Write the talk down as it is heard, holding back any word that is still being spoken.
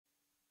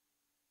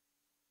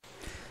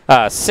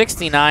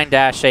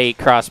69-8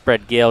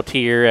 crossbred gilt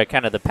here,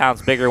 kind of the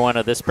pounds bigger one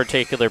of this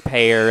particular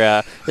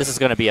pair. This is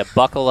going to be a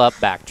buckle-up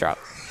backdrop.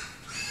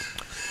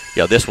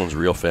 Yeah, this one's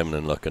real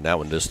feminine looking. That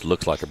one just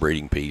looks like a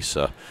breeding piece.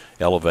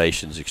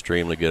 Elevation's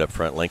extremely good up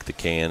front, length of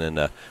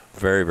cannon,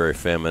 very, very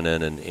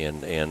feminine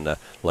and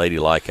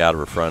ladylike out of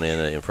her front end,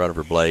 in front of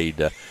her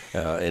blade,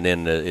 and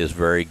then is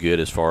very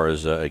good as far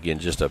as again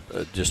just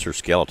her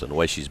skeleton, the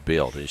way she's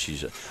built.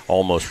 She's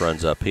almost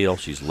runs uphill.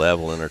 She's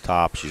level in her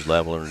top. She's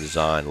level in her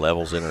design.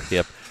 Levels in her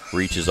hip.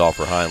 Reaches off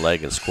her hind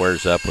leg and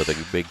squares up with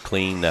a big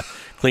clean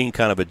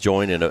kind of a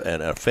joint and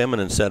a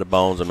feminine set of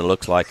bones. I mean, it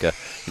looks like a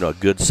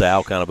good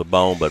sow kind of a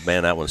bone, but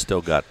man, that one's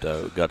still got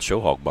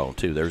show hog bone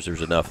too. There's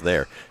enough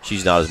there.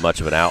 She's not as much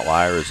of an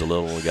outlier as the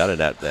little one we got in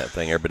that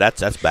thing there, but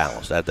that's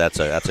balanced. That's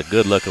a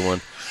good looking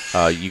one.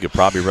 You could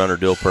probably run her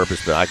dual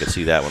purpose, but I could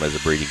see that one as a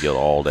breeding gilt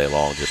all day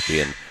long, just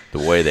being the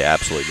way they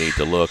absolutely need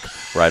to look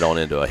right on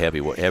into a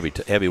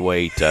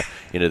heavyweight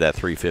into that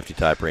 350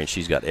 type range.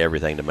 She's got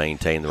everything to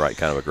maintain the right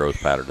kind of a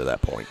growth pattern to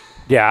that point.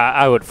 Yeah,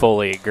 I would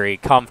fully agree.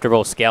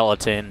 Comfortable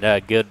skeleton,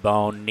 good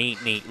bone,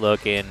 neat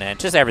looking, and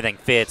just everything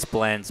fits,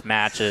 blends,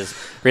 matches.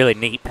 Really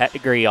neat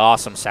pedigree,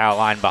 awesome sow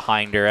line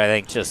behind her. I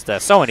think just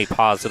so many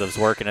positives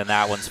working in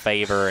that one's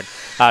favor.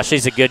 And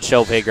she's a good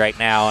show pig right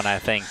now, and I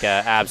think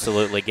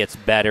absolutely gets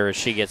better as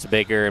she gets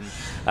bigger.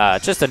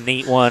 And just a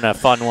neat one, a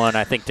fun one,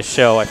 I think, to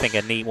show. I think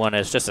a neat one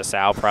is just a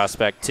sow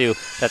prospect, too.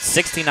 That's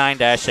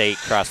 69-8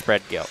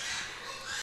 crossbred gilt.